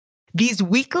These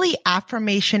weekly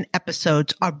affirmation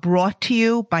episodes are brought to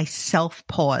you by Self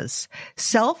Pause.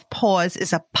 Self Pause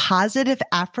is a positive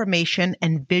affirmation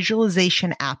and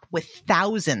visualization app with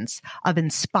thousands of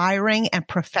inspiring and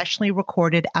professionally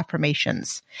recorded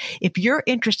affirmations. If you're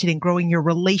interested in growing your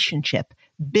relationship,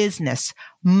 business,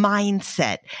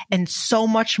 mindset, and so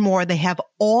much more, they have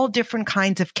all different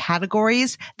kinds of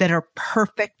categories that are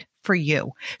perfect for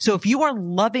you. So if you are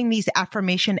loving these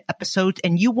affirmation episodes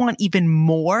and you want even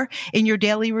more in your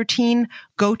daily routine,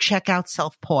 go check out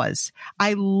Self Pause.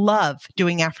 I love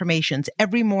doing affirmations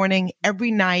every morning,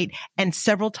 every night, and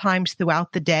several times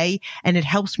throughout the day. And it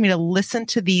helps me to listen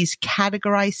to these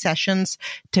categorized sessions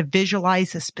to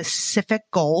visualize a specific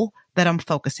goal that I'm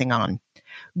focusing on.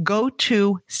 Go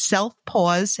to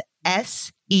selfpause,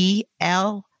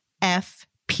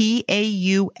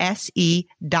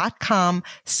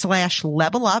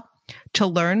 selfpause.com/level up to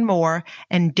learn more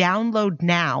and download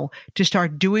now to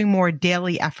start doing more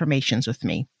daily affirmations with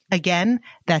me. Again,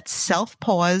 that's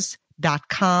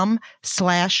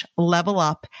selfpause.com/level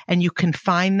up, and you can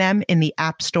find them in the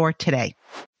App Store today.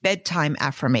 Bedtime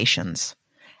affirmations.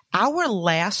 Our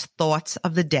last thoughts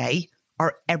of the day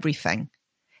are everything.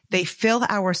 They fill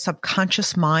our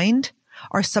subconscious mind.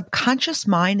 Our subconscious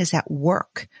mind is at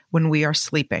work when we are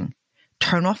sleeping.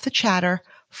 Turn off the chatter,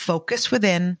 focus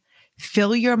within,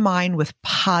 fill your mind with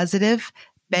positive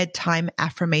bedtime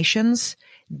affirmations.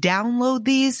 Download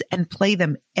these and play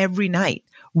them every night.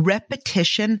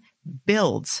 Repetition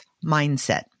builds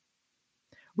mindset.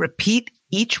 Repeat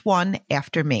each one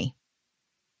after me.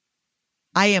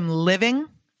 I am living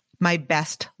my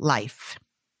best life.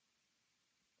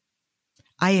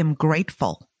 I am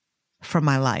grateful for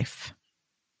my life.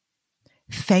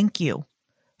 Thank you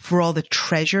for all the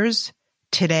treasures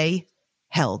today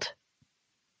held.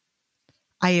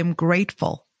 I am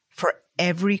grateful for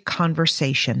every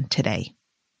conversation today.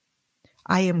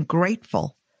 I am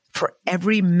grateful for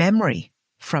every memory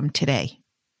from today.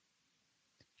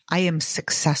 I am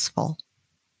successful.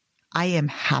 I am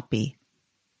happy.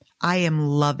 I am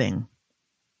loving.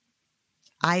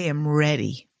 I am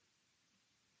ready.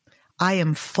 I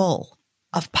am full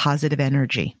of positive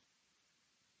energy.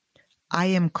 I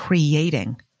am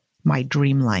creating my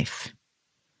dream life.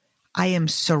 I am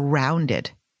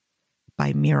surrounded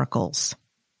by miracles.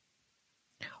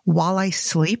 While I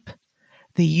sleep,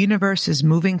 the universe is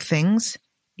moving things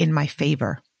in my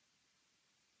favor.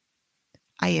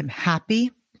 I am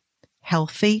happy,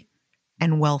 healthy,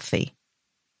 and wealthy.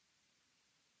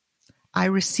 I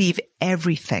receive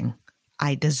everything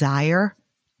I desire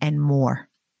and more.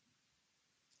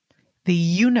 The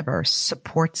universe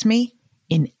supports me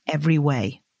in every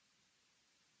way.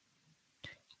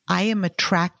 I am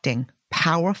attracting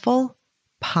powerful,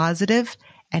 positive,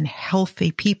 and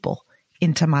healthy people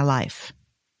into my life.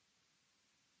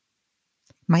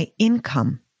 My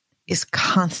income is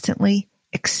constantly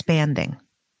expanding.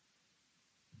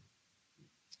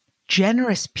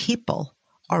 Generous people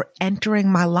are entering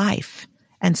my life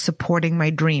and supporting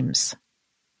my dreams.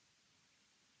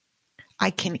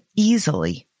 I can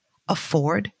easily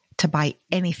afford to buy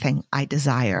anything I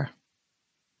desire.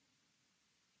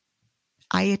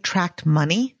 I attract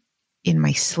money in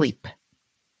my sleep.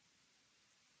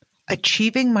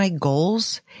 Achieving my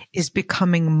goals is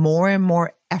becoming more and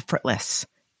more effortless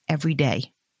every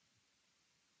day.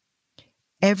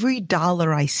 Every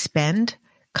dollar I spend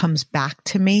comes back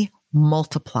to me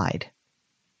multiplied.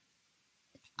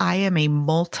 I am a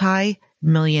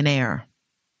multi-millionaire.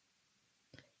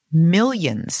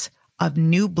 Millions of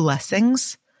new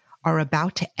blessings are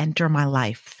about to enter my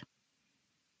life.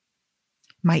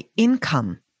 My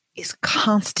income is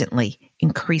constantly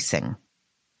increasing.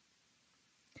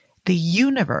 The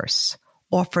universe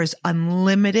offers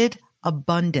unlimited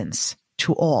abundance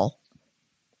to all.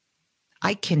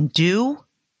 I can do,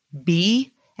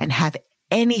 be, and have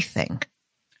anything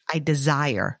I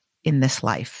desire in this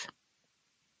life.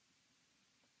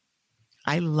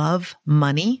 I love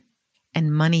money,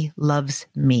 and money loves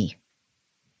me.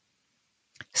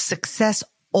 Success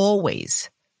always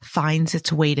finds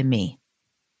its way to me.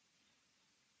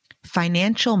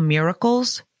 Financial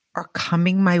miracles are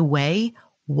coming my way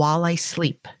while I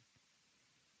sleep.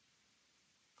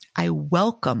 I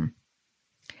welcome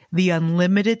the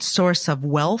unlimited source of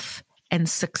wealth and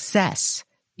success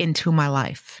into my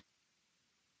life.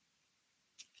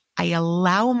 I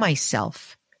allow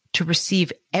myself to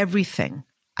receive everything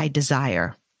I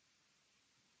desire.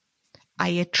 I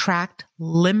attract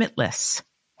limitless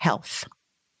health.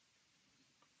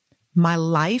 My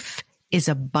life is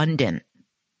abundant.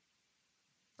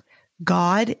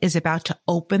 God is about to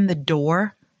open the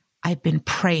door I've been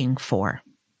praying for.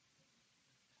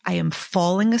 I am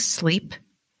falling asleep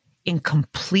in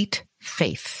complete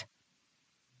faith.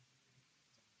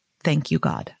 Thank you,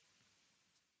 God.